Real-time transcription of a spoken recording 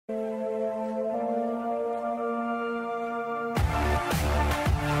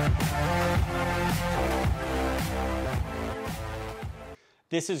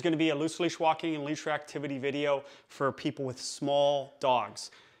This is going to be a loose leash walking and leash reactivity video for people with small dogs.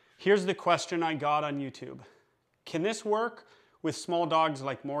 Here's the question I got on YouTube. Can this work with small dogs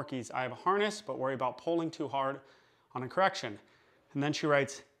like Morkies? I have a harness, but worry about pulling too hard on a correction. And then she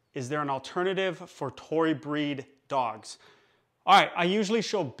writes, is there an alternative for toy breed dogs? All right, I usually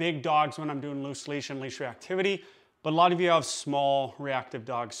show big dogs when I'm doing loose leash and leash reactivity, but a lot of you have small reactive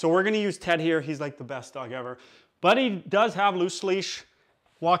dogs. So we're gonna use Ted here. He's like the best dog ever. But he does have loose leash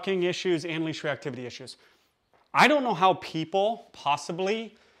walking issues and leash reactivity issues. I don't know how people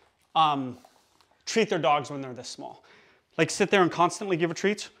possibly treat their dogs when they're this small. Like sit there and constantly give her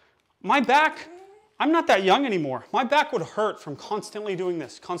treats. My back, I'm not that young anymore. My back would hurt from constantly doing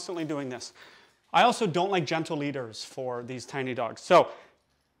this, constantly doing this. I also don't like gentle leaders for these tiny dogs. So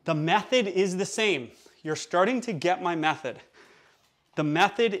the method is the same. You're starting to get my method. The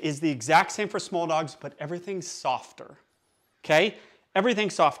method is the exact same for small dogs, but everything's softer, okay?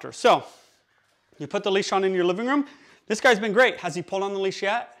 Everything's softer. So you put the leash on in your living room. This guy's been great. Has he pulled on the leash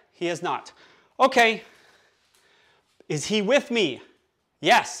yet? He has not. Okay, is he with me?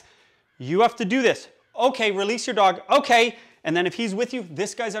 Yes. You have to do this. Okay, release your dog. Okay, and then if he's with you,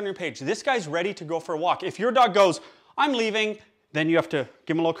 this guy's on your page. This guy's ready to go for a walk. If your dog goes, I'm leaving, then you have to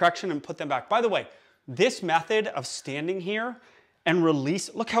give him a little correction and put them back. By the way, this method of standing here and release,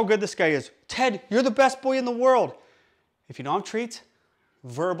 look how good this guy is. Ted, you're the best boy in the world. If you don't have treats,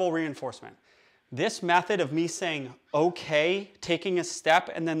 verbal reinforcement. This method of me saying, okay, taking a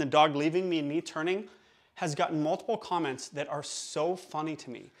step, and then the dog leaving me and me turning has gotten multiple comments that are so funny to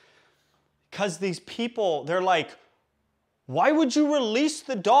me. Because these people, they're like, why would you release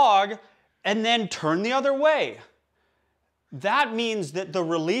the dog and then turn the other way? That means that the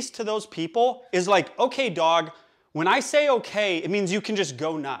release to those people is like, okay, dog, when I say okay, it means you can just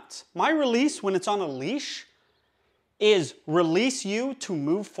go nuts. My release when it's on a leash is release you to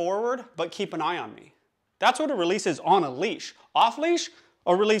move forward, but keep an eye on me. That's what a release is on a leash. Off leash,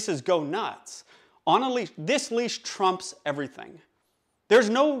 a release is go nuts. On a leash, this leash trumps everything. There's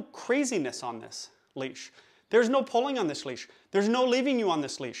no craziness on this leash. There's no pulling on this leash. There's no leaving you on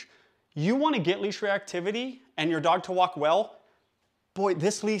this leash. You want to get leash reactivity and your dog to walk well, boy,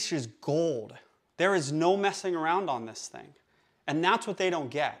 this leash is gold. There is no messing around on this thing. And that's what they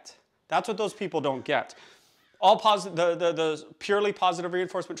don't get. That's what those people don't get. All positive, the purely positive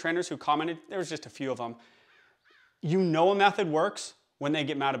reinforcement trainers who commented, there was just a few of them. You know a method works when they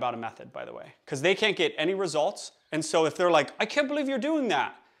get mad about a method, by the way, because they can't get any results. And so if they're like, I can't believe you're doing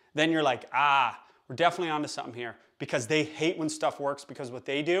that, then you're like, ah, we're definitely onto something here, because they hate when stuff works, because what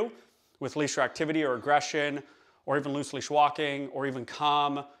they do with leash reactivity or aggression or even loose leash walking or even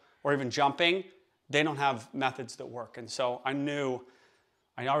come or even jumping, they don't have methods that work. And so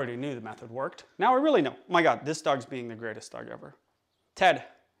I already knew the method worked. Now I really know. My God, this dog's being the greatest dog ever. Ted,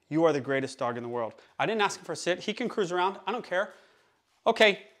 you are the greatest dog in the world. I didn't ask him for a sit. He can cruise around. I don't care.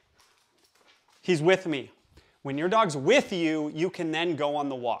 Okay, he's with me. When your dog's with you, you can then go on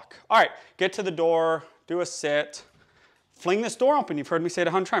the walk. All right, get to the door, do a sit, fling this door open. You've heard me say it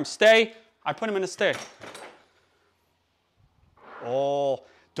 100 times. Stay. I put him in a stay. Oh,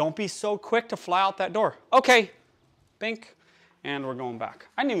 don't be so quick to fly out that door. Okay, bink. And we're going back.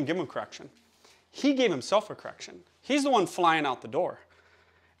 I didn't even give him a correction. He gave himself a correction. He's the one flying out the door.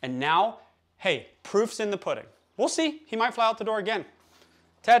 And now, hey, proof's in the pudding. We'll see. He might fly out the door again.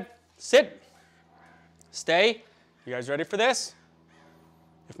 Ted, sit. Stay. You guys ready for this?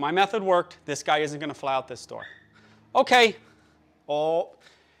 If my method worked, this guy isn't going to fly out this door. Okay. Oh,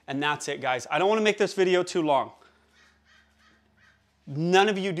 and that's it, guys. I don't want to make this video too long. None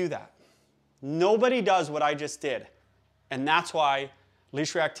of you do that. Nobody does what I just did. And that's why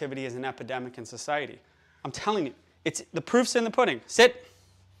leash reactivity is an epidemic in society. I'm telling you, the proof's in the pudding. Sit.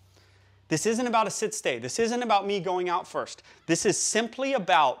 This isn't about a sit-stay. This isn't about me going out first. This is simply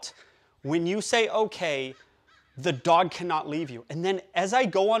about when you say, okay, the dog cannot leave you. And then as I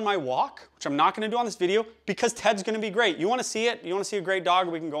go on my walk, which I'm not going to do on this video, because Ted's going to be great. You want to see it? You want to see a great dog?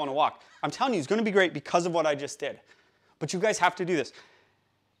 We can go on a walk. I'm telling you, he's going to be great because of what I just did. But you guys have to do this.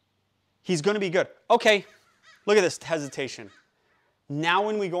 He's going to be good. Okay. Look at this hesitation. Now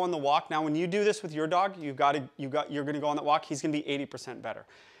when we go on the walk, now when you do this with your dog, you're going to go on that walk, he's going to be 80% better.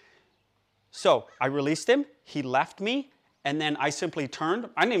 So I released him, he left me, and then I simply turned.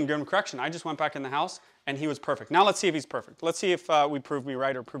 I didn't even give him a correction. I just went back in the house, and he was perfect. Now let's see if he's perfect. Let's see if we prove me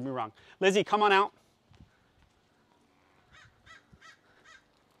right or prove me wrong. Lizzie, come on out.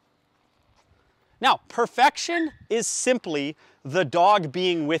 Now, perfection is simply the dog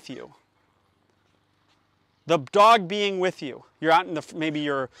being with you. The dog being with you. You're out in the, maybe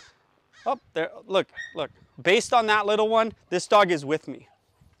you're, oh, there, look. Based on that little one, this dog is with me.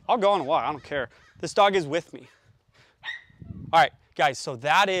 I'll go on a walk, I don't care. This dog is with me. All right, guys, so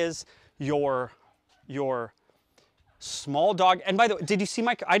that is your small dog. And by the way, did you see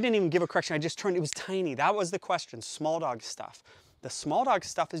I didn't even give a correction. I just turned, it was tiny. That was the question, small dog stuff. The small dog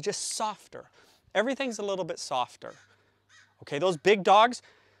stuff is just softer. Everything's a little bit softer. Okay, those big dogs,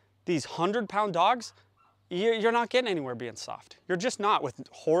 these 100-pound dogs, you're not getting anywhere being soft. You're just not. With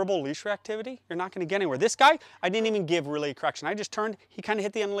horrible leash reactivity, you're not going to get anywhere. This guy, I didn't even give really a correction. I just turned, he kind of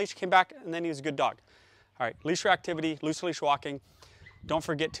hit the end of the leash, came back, and then he was a good dog. All right, leash reactivity, loose leash walking. Don't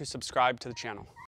forget to subscribe to the channel.